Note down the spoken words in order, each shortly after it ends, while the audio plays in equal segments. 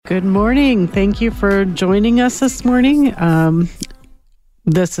Good morning. Thank you for joining us this morning.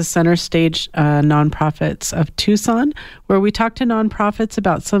 This is Center Stage Nonprofits of Tucson, where we talk to nonprofits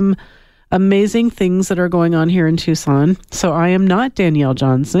about some amazing things that are going on here in Tucson. So I am not Danielle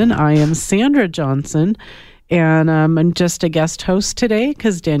Johnson. I am Sandra Johnson, and I'm just a guest host today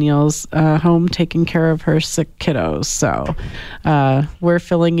because Danielle's home taking care of her sick kiddos. So we're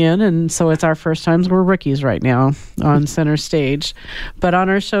filling in, and so it's our first times. We're rookies right now on Center Stage. But on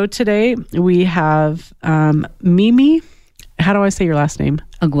our show today, we have MeMe. How do I say your last name?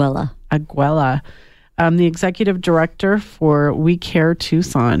 Aguila. Aguila. The executive director for We Care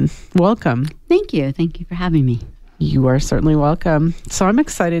Tucson. Welcome. Thank you. Thank you for having me. You are certainly welcome. So I'm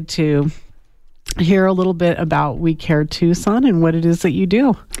excited to hear a little bit about We Care Tucson and what it is that you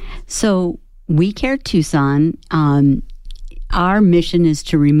do. So We Care Tucson, our mission is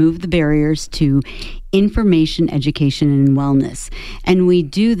to remove the barriers to information, education, and wellness. And we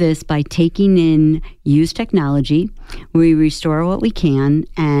do this by taking in used technology. We restore what we can,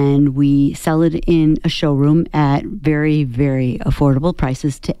 and we sell it in a showroom at very, very affordable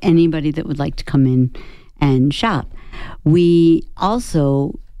prices to anybody that would like to come in and shop. We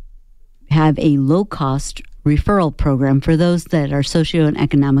also have a low-cost referral program for those that are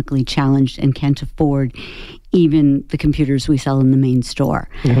socioeconomically challenged and can't afford even the computers we sell in the main store.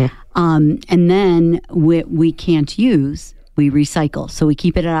 Mm-hmm. And then we can't use, we recycle. So we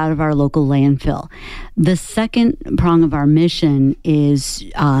keep it out of our local landfill. The second prong of our mission is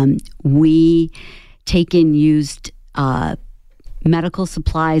we take in used medical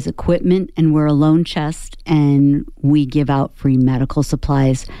supplies, equipment, and we're a loan chest, and we give out free medical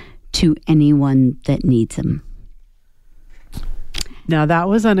supplies to anyone that needs them. Now, that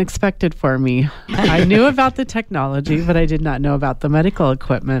was unexpected for me. I knew about the technology, but I did not know about the medical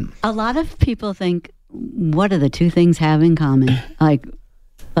equipment. A lot of people think, what do the two things have in common?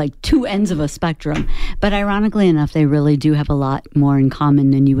 Like two ends of a spectrum. But ironically enough, they really do have a lot more in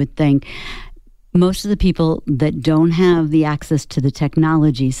common than you would think. Most of the people that don't have the access to the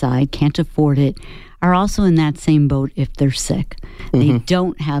technology side, can't afford it, are also in that same boat if they're sick. Mm-hmm. They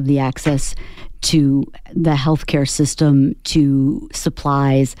don't have the access to the healthcare system, to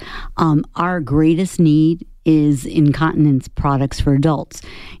supplies. Our greatest need is incontinence products for adults.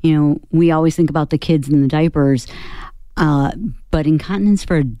 You know, we always think about the kids and the diapers, but incontinence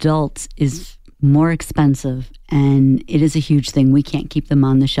for adults is more expensive, and it is a huge thing. We can't keep them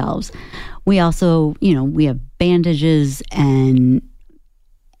on the shelves. We also, we have bandages and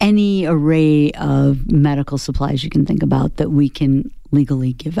any array of medical supplies you can think about that we can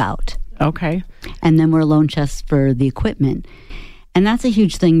legally give out. Okay. And then we're loan chests for the equipment. And that's a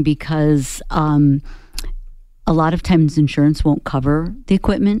huge thing because a lot of times insurance won't cover the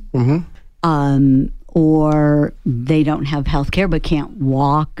equipment. Mm-hmm. Or they don't have health care but can't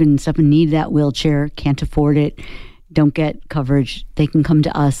walk and stuff and need that wheelchair, can't afford it, don't get coverage. They can come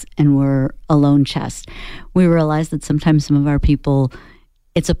to us and we're a loan chest. We realize that sometimes some of our people,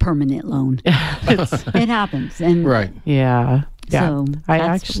 it's a permanent loan. It happens. And right. Yeah. So I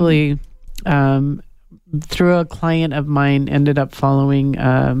actually, through a client of mine, ended up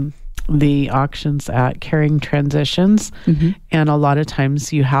following the auctions at Caring Transitions. Mm-hmm. And a lot of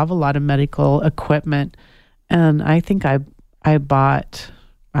times you have a lot of medical equipment. And I think I bought,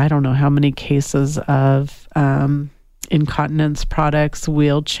 I don't know how many cases of incontinence products,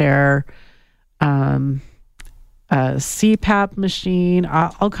 wheelchair, CPAP machine,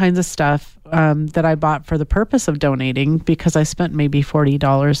 all kinds of stuff that I bought for the purpose of donating because I spent maybe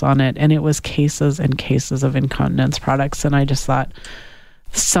 $40 on it, and it was cases and cases of incontinence products. And I just thought,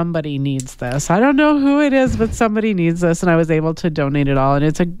 somebody needs this. I don't know who it is, but somebody needs this, and I was able to donate it all. And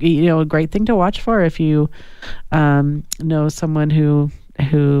it's a great thing to watch for if you know someone who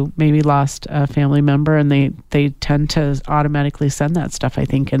maybe lost a family member, and they tend to automatically send that stuff, I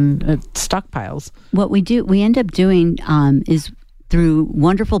think, in stockpiles. What we end up doing is through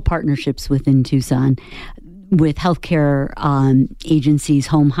wonderful partnerships within Tucson with healthcare agencies,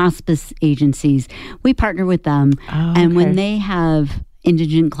 home hospice agencies. We partner with them. Oh, okay. And when they have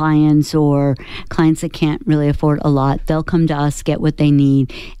indigent clients or clients that can't really afford a lot, they'll come to us, get what they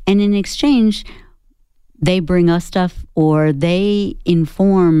need. And in exchange, they bring us stuff, or they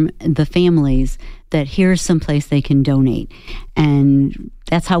inform the families that here's some place they can donate. And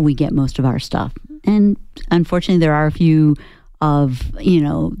that's how we get most of our stuff. And unfortunately, there are a few of,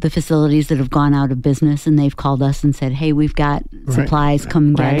 the facilities that have gone out of business, and they've called us and said, hey, we've got supplies,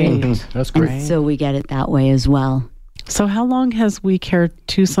 come get it. That's great. And so we get it that way as well. So how long has We Care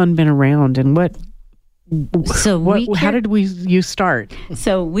Tucson been around, and how did you start?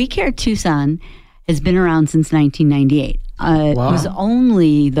 So We Care Tucson has been around since 1998. It was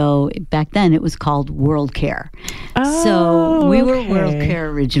only, though, back then it was called World Care. So we were World Care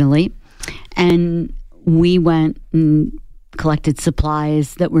originally, and we went and collected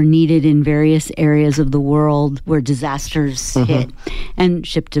supplies that were needed in various areas of the world where disasters hit and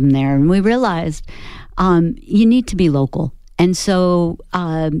shipped them there. And we realized you need to be local. And so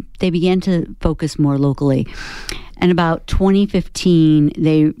they began to focus more locally. And about 2015,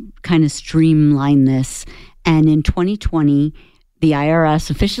 they kind of streamlined this. And in 2020, the IRS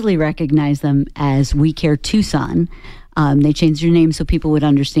officially recognized them as We Care Tucson. They changed their name so people would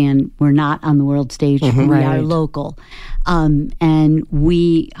understand we're not on the world stage. We are local. And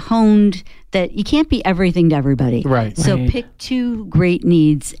we honed that you can't be everything to everybody. So pick two great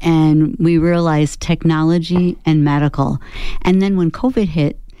needs. And we realized technology and medical. And then when COVID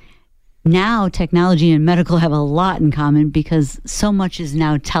hit, now technology and medical have a lot in common because so much is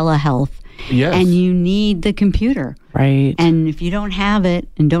now telehealth. And you need the computer. And if you don't have it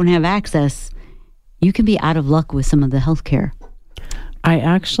and don't have access, you can be out of luck with some of the healthcare. I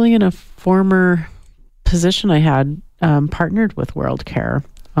actually, in a former position I had, partnered with World Care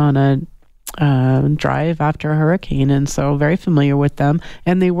on a drive after a hurricane, and so very familiar with them.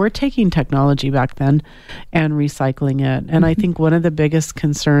 And they were taking technology back then and recycling it. And I think one of the biggest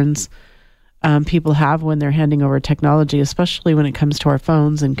concerns people have when they're handing over technology, especially when it comes to our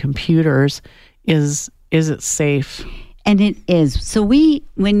phones and computers, is it safe? And it is. So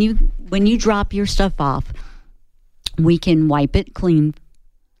when you drop your stuff off, we can wipe it clean,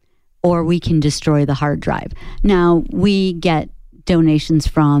 or we can destroy the hard drive. Now, we get donations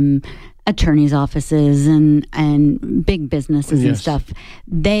from attorneys' offices and big businesses and stuff.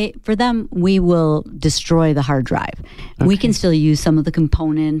 For them, we will destroy the hard drive. We can still use some of the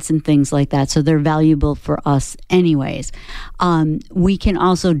components and things like that, so they're valuable for us anyways. We can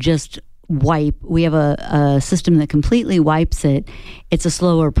also just wipe. We have a system that completely wipes it. It's a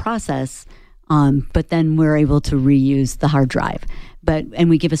slower process, but then we're able to reuse the hard drive. And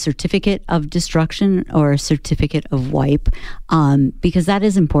we give a certificate of destruction or a certificate of wipe, because that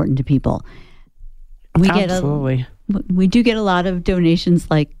is important to people. Absolutely. We do get a lot of donations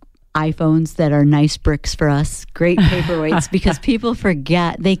like iPhones that are nice bricks for us, great paperweights, because people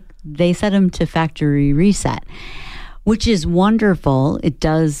forget. They set them to factory reset, which is wonderful. It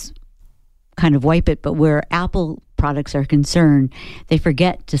does kind of wipe it, but where Apple products are concerned, they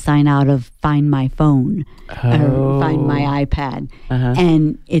forget to sign out of Find My Phone or Find My iPad,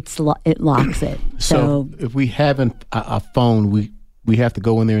 and it locks it. So if we have a phone, we have to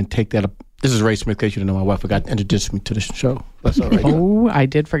go in there and take that. This is Ray Smith, in case you didn't know, my wife forgot to introduce me to the show. That's all right. I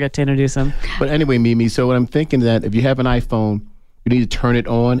did forget to introduce him. But anyway, MeMe, so what I'm thinking that if you have an iPhone, you need to turn it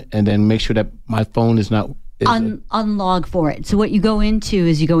on and then make sure that my phone is not... unlog for it. So what you go into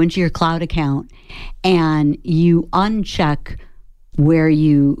is you go into your cloud account and you uncheck where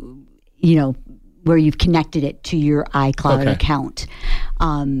you've connected it to your iCloud account.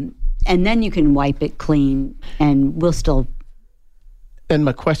 And then you can wipe it clean, and we'll still... And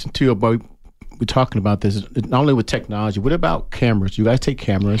my question to you, about we're talking about this, not only with technology, what about cameras? You guys take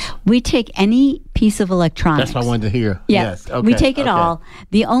cameras? We take any piece of electronics. That's what I wanted to hear. Yeah. Yes. Okay. We take it all.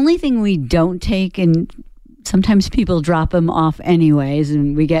 The only thing we don't take, and sometimes people drop them off anyways,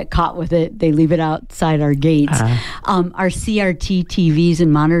 and we get caught with it. They leave it outside our gates. Our CRT TVs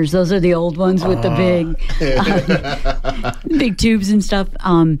and monitors, those are the old ones with the big tubes and stuff.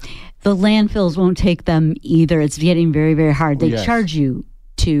 The landfills won't take them either. It's getting very, very hard. They charge you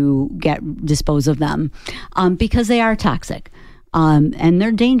to dispose of them because they are toxic and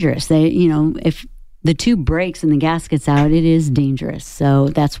they're dangerous. If the tube breaks and the gas gets out, it is dangerous. So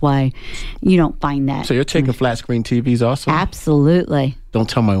that's why you don't find that. So you're taking flat screen TVs also? Absolutely. Don't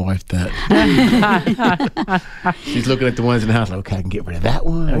tell my wife that. She's looking at the ones in the house like, okay, I can get rid of that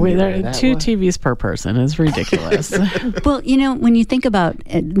one. Two TVs per person is ridiculous. Well, when you think about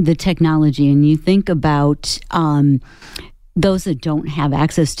the technology and you think about those that don't have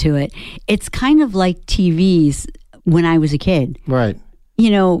access to it, it's kind of like TVs when I was a kid. Right.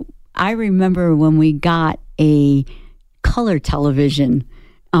 I remember when we got a color television,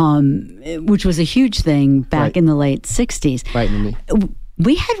 which was a huge thing back in the late 60s. Right, MeMe.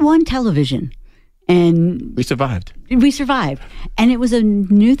 We had one television, and we survived. And it was a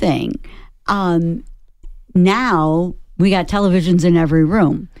new thing. Now we got televisions in every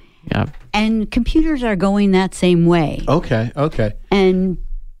room. Yeah. And computers are going that same way. Okay.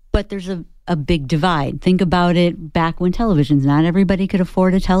 But there's a big divide. Think about it back when televisions, not everybody could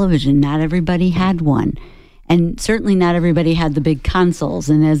afford a television. Not everybody had one. And certainly not everybody had the big consoles.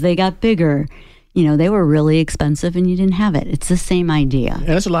 And as they got bigger, they were really expensive and you didn't have it. It's the same idea. And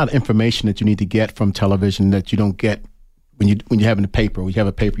there's a lot of information that you need to get from television that you don't get when you're having a paper, when you have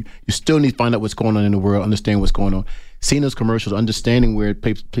a paper, you still need to find out what's going on in the world, understand what's going on. Seeing those commercials, understanding where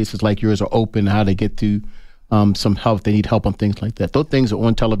places like yours are open, how they get to some help, they need help on things like that. Those things are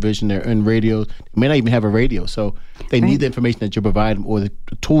on television, they're in radio. They may not even have a radio, so they need the information that you provide them or the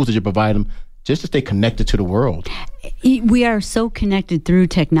tools that you provide them just to stay connected to the world. We are so connected through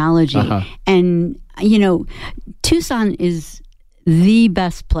technology. And, you know, Tucson is the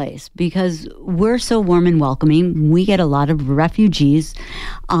best place because we're so warm and welcoming. We get a lot of refugees.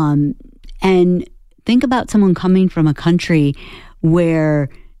 And think about someone coming from a country where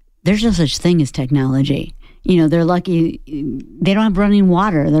there's no such thing as technology. You know, they're lucky they don't have running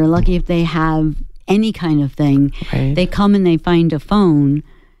water. They're lucky if they have any kind of thing. Right. They come and they find a phone.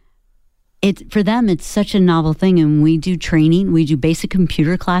 For them, it's such a novel thing. And we do training. We do basic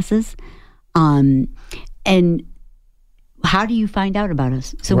computer classes. And how do you find out about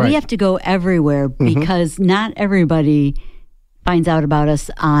us? So we have to go everywhere because not everybody finds out about us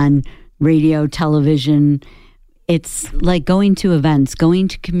on radio, television. It's like going to events, going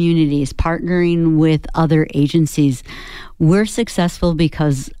to communities, partnering with other agencies. We're successful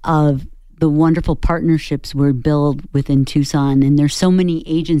because of the wonderful partnerships we build within Tucson. And there's so many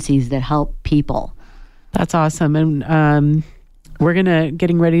agencies that help people. That's awesome. And we're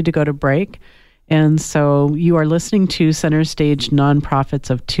getting ready to go to break. And so you are listening to Center Stage Nonprofits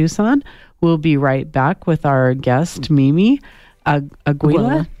of Tucson. We'll be right back with our guest, MeMe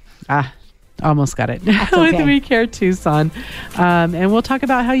Aguila. Almost got it. Okay. With We Care Tucson. And we'll talk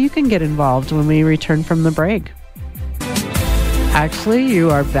about how you can get involved when we return from the break. Actually, you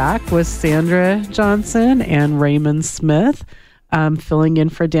are back with Sandra Johnson and Raymond Smith, filling in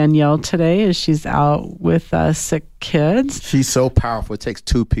for Danielle today as she's out with sick kids. She's so powerful. It takes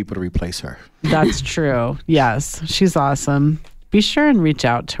two people to replace her. That's true. Yes, she's awesome. Be sure and reach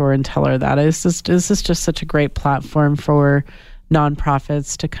out to her and tell her that. This is just such a great platform for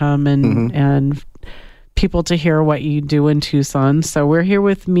nonprofits to come and people to hear what you do in Tucson. So we're here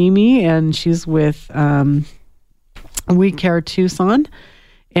with MeMe, and she's with We Care Tucson.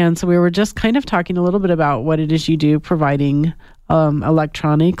 And so we were just kind of talking a little bit about what it is you do, providing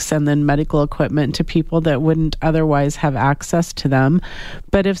electronics and then medical equipment to people that wouldn't otherwise have access to them.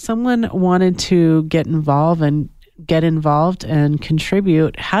 But if someone wanted to get involved and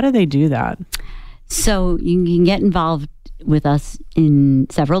contribute, how do they do that? So you can get involved with us in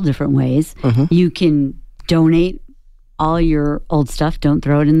several different ways. You can donate all your old stuff. Don't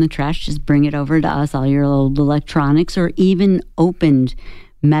throw it in the trash. Just bring it over to us, all your old electronics or even opened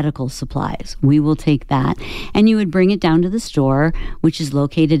medical supplies. We will take that. And you would bring it down to the store, which is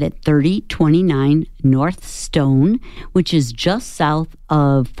located at 3029 North Stone, which is just south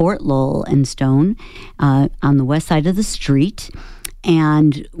of Fort Lowell and Stone, on the west side of the street.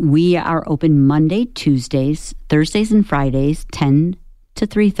 And we are open Monday, Tuesdays, Thursdays, and Fridays, 10 to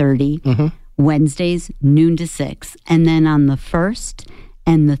 3:30. Wednesdays, noon to 6. And then on the first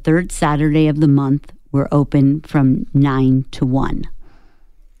and the third Saturday of the month, we're open from 9 to 1.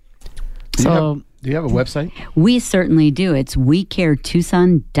 Do you have a website? We certainly do. It's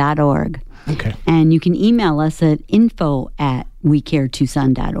wecaretucson.org. Okay. And you can email us at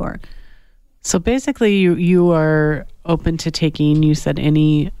info@wecaretucson.org. So basically, you are open to taking, you said,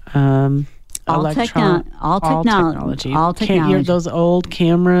 any all technology. Those old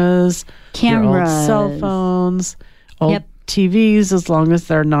cameras, your old cell phones, old TVs, as long as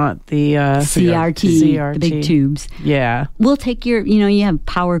they're not the CRT, the big tubes. Yeah. We'll take you have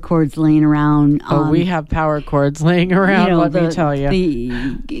power cords laying around. We have power cords laying around, let me tell you.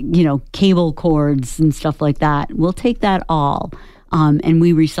 The cable cords and stuff like that. We'll take that all. And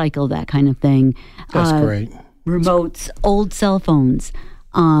we recycle that kind of thing. That's great. Remotes, old cell phones,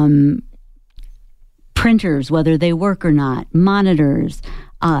 printers, whether they work or not, monitors,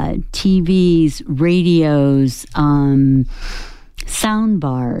 TVs, radios, sound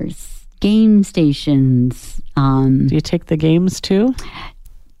bars, game stations. Do you take the games too?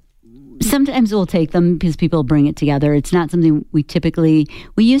 Sometimes we'll take them because people bring it together. It's not something we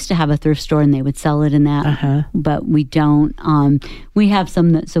used to have a thrift store and they would sell it in that, but we don't. We have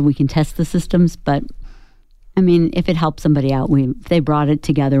some so we can test the systems, but I mean, if it helps somebody out, if they brought it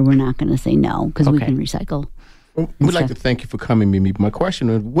together, we're not going to say no because we can recycle. Well, we'd like to thank you for coming, MeMe. My question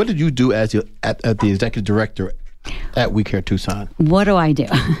is, what did you do as the executive director at We Care Tucson? What do I do?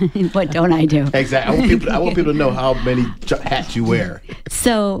 What don't I do? Exactly. I want people to know how many hats you wear.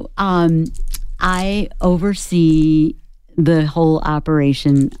 So I oversee the whole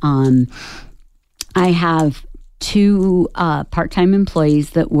operation. I have 2 part-time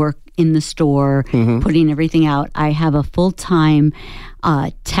employees that work in the store, putting everything out. I have a full-time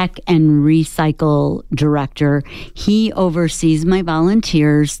tech and recycle director. He oversees my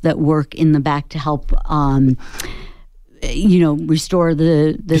volunteers that work in the back to help restore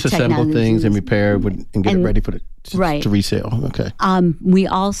the disassemble things and repair and get it ready for right. to resale. Okay. We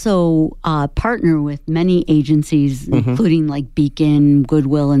also partner with many agencies, including like Beacon,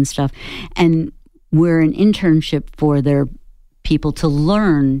 Goodwill, and stuff. And we're an internship for their people to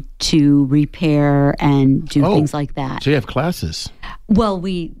learn to repair and do things like that. So you have classes. Well,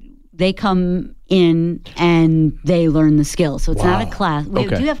 they come in and they learn the skills. So it's not a class. We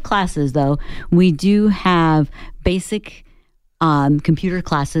do have classes, though. We do have basic computer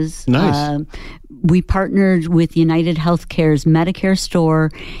classes. Nice. We partnered with United Healthcare's Medicare store,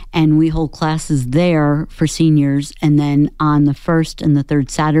 and we hold classes there for seniors. And then on the first and the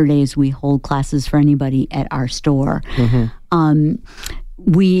third Saturdays, we hold classes for anybody at our store.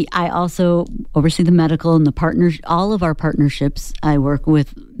 I also oversee the medical and all of our partnerships. I work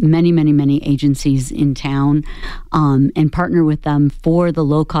with many, many, many agencies in town and partner with them for the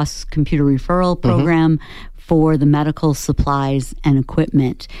low-cost computer referral program, for the medical supplies and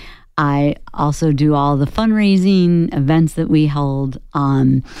equipment. I also do all the fundraising events that we hold,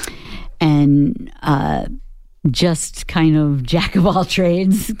 and just kind of jack of all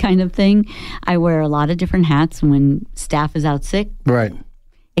trades kind of thing. I wear a lot of different hats when staff is out sick. Right.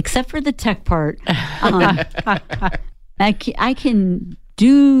 Except for the tech part. I can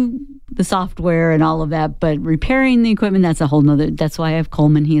do the software and all of that, but repairing the equipment, that's a whole nother. That's why I have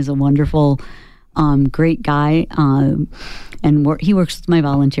Coleman. He is a wonderful, great guy. And he works with my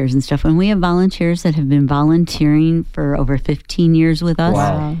volunteers and stuff. And we have volunteers that have been volunteering for over 15 years with us.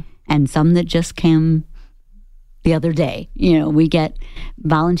 Wow. And some that just came the other day. We get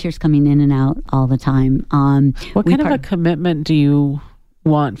volunteers coming in and out all the time. What kind of a commitment do you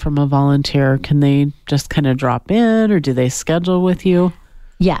want from a volunteer? Can they just kind of drop in, or do they schedule with you?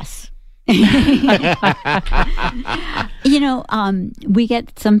 Yes. We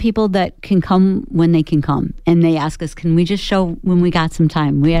get some people that can come when they can come, and they ask us, can we just show when we got some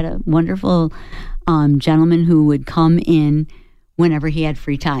time? We had a wonderful gentleman who would come in whenever he had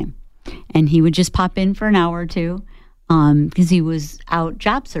free time, and he would just pop in for an hour or two because he was out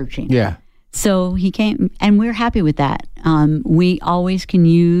job searching. Yeah. So he came, and we're happy with that. We always can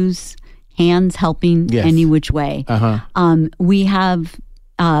use hands helping any which way. We have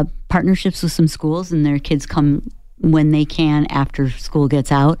partnerships with some schools, and their kids come when they can after school gets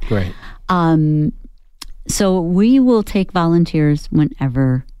out. Right. So we will take volunteers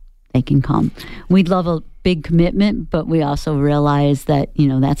whenever they can come. We'd love a big commitment, but we also realize that,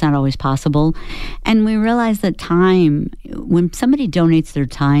 that's not always possible. And we realize that time, when somebody donates their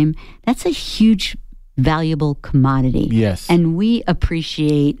time, that's a huge, valuable commodity. Yes. And we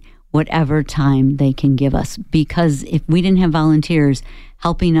appreciate whatever time they can give us, because if we didn't have volunteers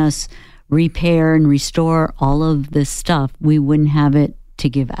helping us repair and restore all of this stuff, we wouldn't have it to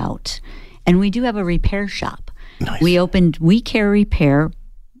give out. And we do have a repair shop. Nice. We opened We Care Repair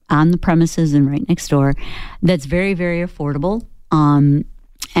on the premises and right next door. That's very, very affordable.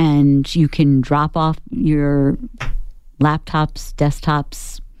 And you can drop off your laptops,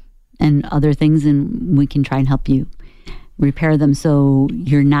 desktops, and other things, and we can try and help you repair them so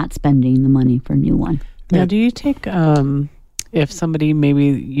you're not spending the money for a new one. Now, do you take, if somebody, maybe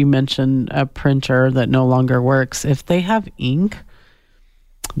you mentioned a printer that no longer works, if they have ink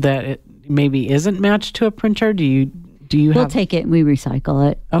that it maybe isn't matched to a printer, we'll take it and we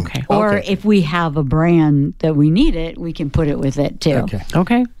recycle it. Okay. Or if we have a brand that we need it, we can put it with it too.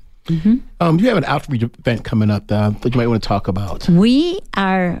 Okay. You have an outreach event coming up that you might want to talk about. We're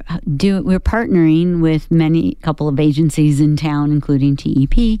partnering with couple of agencies in town, including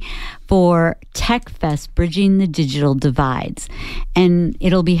TEP, for Tech Fest, Bridging the Digital Divides. And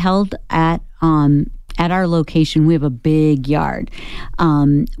it'll be held at our location. We have a big yard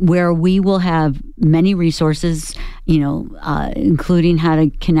where we will have many resources, including how to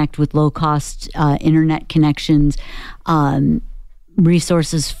connect with low-cost internet connections,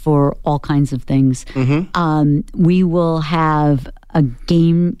 resources for all kinds of things. We will have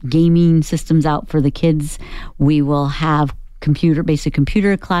gaming systems out for the kids. We will have basic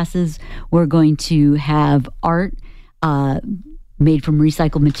computer classes. We're going to have art made from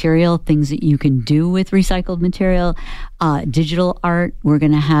recycled material, things that you can do with recycled material, digital art. We're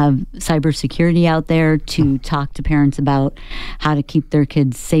going to have cybersecurity out there to talk to parents about how to keep their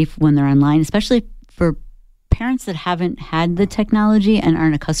kids safe when they're online, especially for parents that haven't had the technology and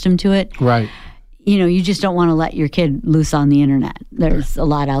aren't accustomed to it. Right. you just don't want to let your kid loose on the internet. There's a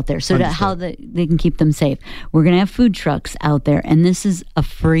lot out there. So how they can keep them safe. We're going to have food trucks out there, and this is a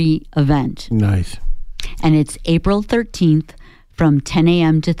free event. Nice. And it's April 13th from 10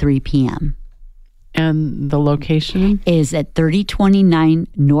 a.m. to 3 p.m. And the location is at 3029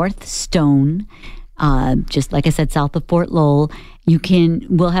 North Stone, just like I said, south of Fort Lowell.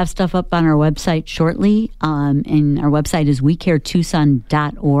 We'll have stuff up on our website shortly, and our website is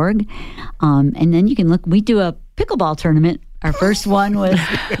wecaretucson.org. And then you can look. We do a pickleball tournament. Our first one was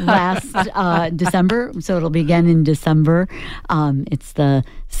last December, so it'll be again in December. It's the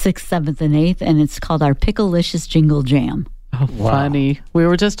 6th, 7th, and 8th, and it's called our Picklelicious Jingle Jam. Oh, wow. Funny. We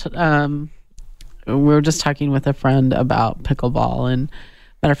were just talking with a friend about pickleball, and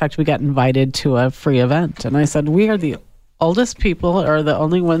matter of fact, we got invited to a free event, and I said, we are the oldest people, or the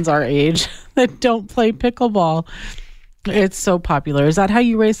only ones our age that don't play pickleball. It's so popular. Is that how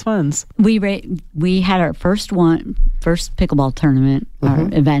you raise funds? We had our first pickleball tournament or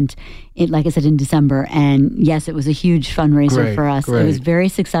event, like I said, in December, and yes, it was a huge fundraiser for us. Great. It was very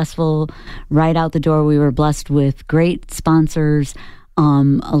successful. Right out the door, we were blessed with great sponsors,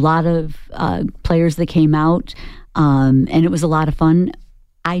 a lot of players that came out, and it was a lot of fun.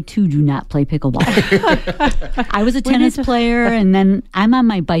 I, too, do not play pickleball. I was a tennis player, and then I'm on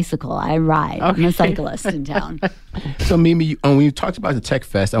my bicycle. I ride. Okay. I'm a cyclist in town. So, MeMe, when you talked about the Tech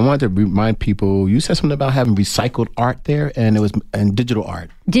Fest, I wanted to remind people, you said something about having recycled art there, and digital art.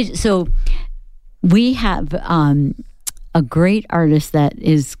 So we have a great artist that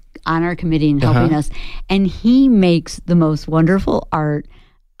is on our committee and helping us, and he makes the most wonderful art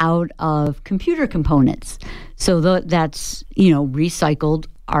out of computer components. So that's, recycled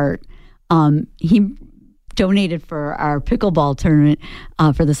art. He donated for our pickleball tournament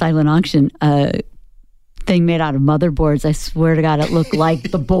for the silent auction thing made out of motherboards. I swear to God, it looked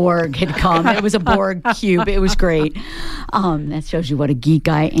like the Borg had come. It was a Borg cube. It was great. That shows you what a geek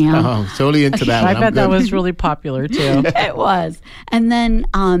I am. Oh, totally into that one. I bet that was really popular too. It was. And then,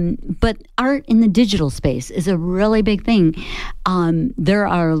 but art in the digital space is a really big thing. There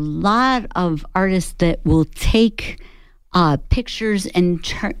are a lot of artists that will take pictures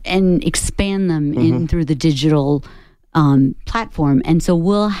and expand them in through the digital platform. And so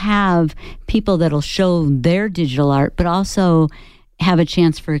we'll have people that'll show their digital art, but also have a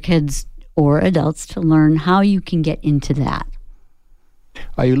chance for kids or adults to learn how you can get into that.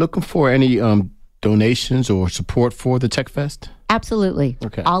 Are you looking for any donations or support for the Tech Fest? Absolutely.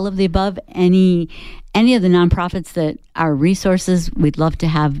 Okay. All of the above. Any of the nonprofits that are resources, we'd love to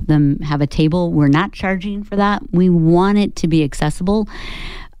have them have a table. We're not charging for that. We want it to be accessible.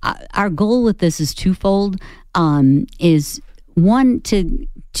 Our goal with this is twofold. Is one,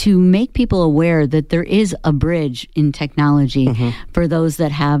 to make people aware that there is a bridge in technology for those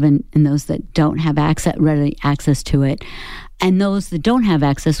that have and those that don't have ready access to it. And those that don't have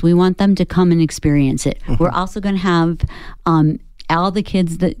access, we want them to come and experience it. We're also going to have all the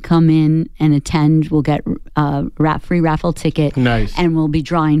kids that come in and attend will get free raffle ticket. Nice. And we'll be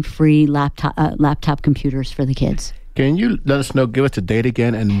drawing free laptop computers for the kids. Can you let us know, give us the date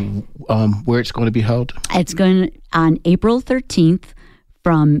again and where it's going to be held? It's going on April 13th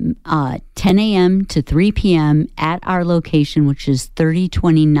from 10 a.m. to 3 p.m. at our location, which is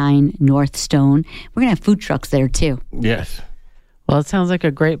 3029 North Stone. We're going to have food trucks there, too. Yes. Well, it sounds like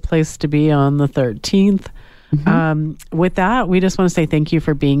a great place to be on the 13th. With that, we just want to say thank you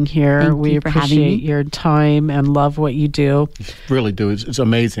for being here. We appreciate your time and love what you do. You really do. It's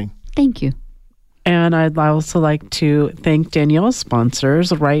amazing. Thank you. And I'd also like to thank Danielle's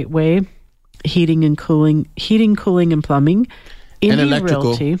sponsors, Right Way, Heating, Cooling, and Plumbing, Indie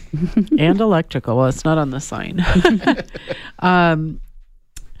Realty, and electrical. Well, it's not on the sign.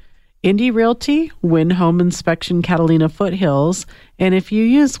 Indie Realty, Win Home Inspection, Catalina Foothills. And if you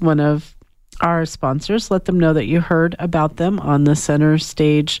use one of our sponsors, let them know that you heard about them on the Center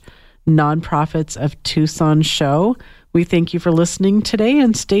Stage Nonprofits of Tucson show. We thank you for listening today,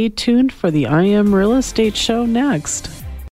 and stay tuned for the I Am Real Estate show next.